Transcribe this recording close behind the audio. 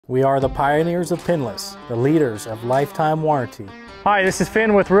We are the pioneers of Pinless, the leaders of lifetime warranty. Hi, this is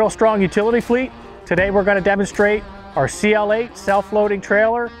Finn with REELSTRONG Utility Fleet. Today we're going to demonstrate our CL8 self-loading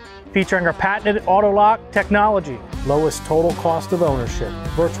trailer featuring our patented AUTOLOCK technology. Lowest total cost of ownership,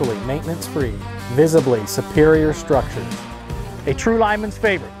 virtually maintenance-free, visibly superior structures. A true lineman's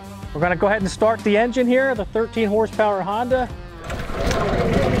favorite. We're going to go ahead and start the engine here, the 13 horsepower Honda.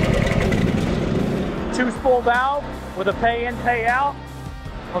 2-spool valve with a pay in, pay out.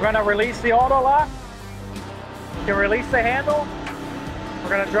 We're going to release the AUTOLOCK. You can release the handle. We're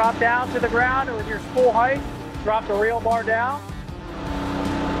going to drop down to the ground and with your spool height, drop the reel bar down.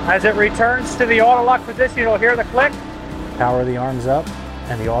 As it returns to the AUTOLOCK position, you'll hear the click. Power the arms up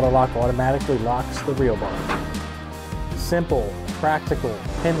and the AUTOLOCK automatically locks the reel bar. Simple, practical,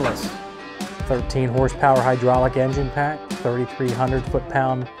 pinless. 13 horsepower hydraulic engine pack, 3,300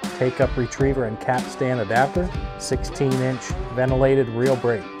 foot-pound take-up retriever and capstan adapter, 16-inch ventilated reel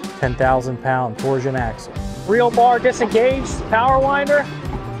brake, 10,000 pound torsion axle. Reel bar disengaged, power winder,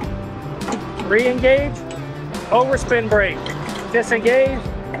 re-engage, overspin brake, disengage,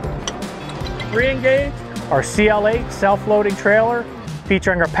 re-engage. Our CL8 self-loading trailer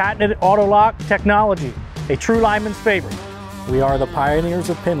featuring our patented AUTOLOCK technology, a true lineman's favorite. We are the pioneers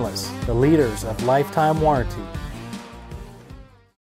of Pinless, the leaders of lifetime warranty.